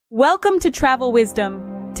Welcome to Travel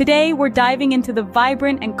Wisdom. Today we're diving into the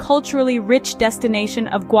vibrant and culturally rich destination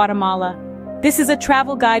of Guatemala. This is a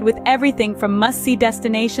travel guide with everything from must-see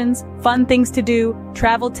destinations, fun things to do,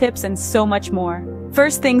 travel tips, and so much more.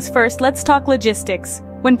 First things first, let's talk logistics.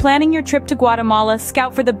 When planning your trip to Guatemala,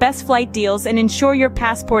 scout for the best flight deals and ensure your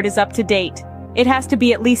passport is up to date. It has to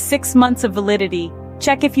be at least 6 months of validity.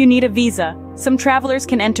 Check if you need a visa. Some travelers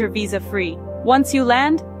can enter visa-free. Once you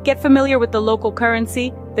land, get familiar with the local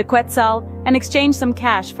currency, the quetzal, and exchange some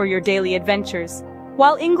cash for your daily adventures.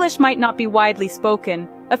 While English might not be widely spoken,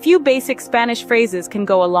 a few basic Spanish phrases can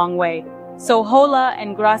go a long way. So hola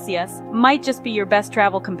and gracias might just be your best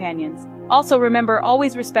travel companions. Also remember,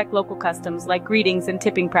 always respect local customs like greetings and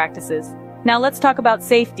tipping practices. Now let's talk about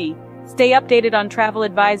safety. Stay updated on travel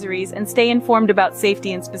advisories and stay informed about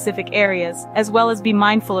safety in specific areas, as well as be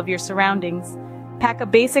mindful of your surroundings. Pack a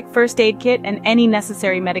basic first aid kit and any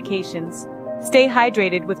necessary medications. Stay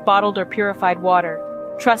hydrated with bottled or purified water.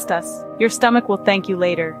 Trust us, your stomach will thank you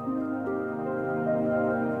later.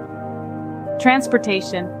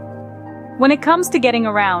 Transportation. When it comes to getting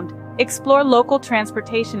around, explore local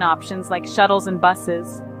transportation options like shuttles and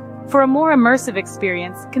buses. For a more immersive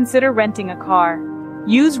experience, consider renting a car.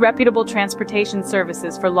 Use reputable transportation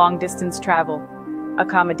services for long-distance travel.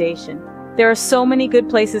 Accommodation. There are so many good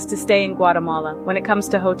places to stay in Guatemala. When it comes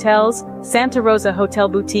to hotels, Santa Rosa Hotel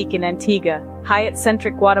Boutique in Antigua,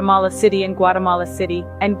 Hyatt-centric Guatemala City in Guatemala City,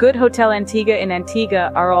 and Good Hotel Antigua in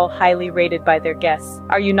Antigua are all highly rated by their guests.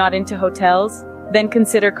 Are you not into hotels? Then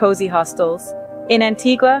consider cozy hostels. In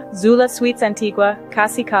Antigua, Zula Suites Antigua,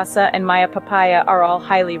 Casi Casa, and Maya Papaya are all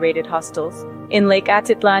highly rated hostels. In Lake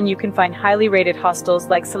Atitlan, you can find highly rated hostels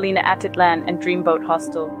like Salina Atitlan and Dreamboat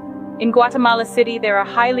Hostel. In Guatemala City, there are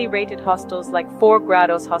highly rated hostels like Four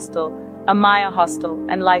Grados Hostel, Amaya Hostel,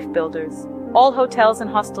 and Life Builders. All hotels and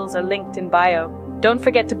hostels are linked in bio. Don't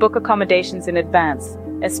forget to book accommodations in advance,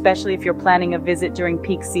 especially if you're planning a visit during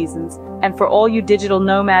peak seasons. And for all you digital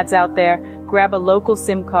nomads out there, grab a local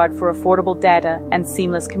SIM card for affordable data and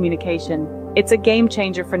seamless communication. It's a game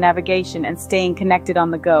changer for navigation and staying connected on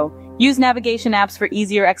the go. Use navigation apps for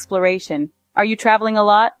easier exploration. Are you traveling a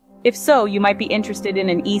lot? If so, you might be interested in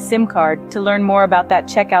an eSIM card. To learn more about that,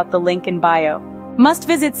 check out the link in bio.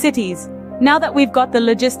 Must-visit cities. Now that we've got the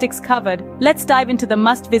logistics covered, let's dive into the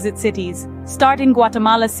must-visit cities. Start in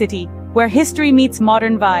Guatemala City, where history meets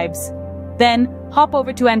modern vibes. Then, hop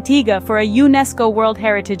over to Antigua for a UNESCO World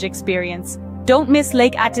Heritage experience. Don't miss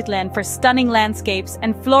Lake Atitlan for stunning landscapes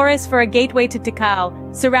and Flores for a gateway to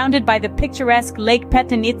Tikal, surrounded by the picturesque Lake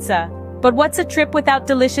Petanitza. But what's a trip without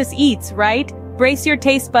delicious eats, right? Brace your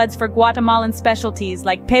taste buds for Guatemalan specialties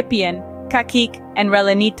like pepian, caquic, and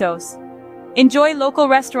relenitos. Enjoy local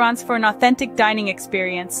restaurants for an authentic dining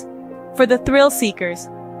experience. For the thrill seekers,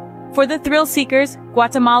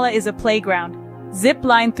 Guatemala is a playground. Zip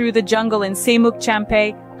line through the jungle in Semuc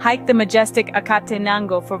Champe, hike the majestic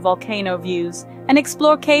Acatenango for volcano views, and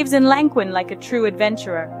explore caves in Lanquin like a true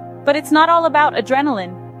adventurer. But it's not all about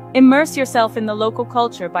adrenaline. Immerse yourself in the local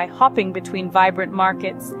culture by hopping between vibrant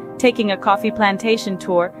markets, taking a coffee plantation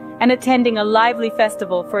tour, and attending a lively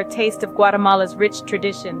festival for a taste of Guatemala's rich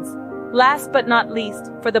traditions. Last but not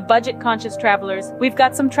least, for the budget-conscious travelers, we've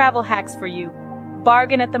got some travel hacks for you.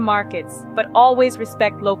 Bargain at the markets, but always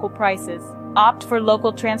respect local prices. Opt for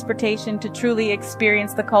local transportation to truly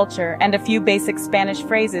experience the culture, and a few basic Spanish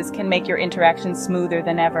phrases can make your interactions smoother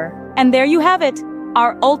than ever. And there you have it,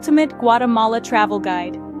 our ultimate Guatemala travel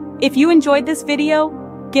guide. If you enjoyed this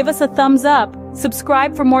video, give us a thumbs up,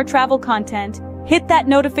 subscribe for more travel content, hit that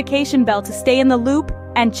notification bell to stay in the loop,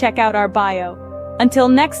 and check out our bio. Until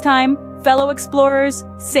next time, fellow explorers,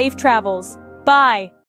 safe travels. Bye!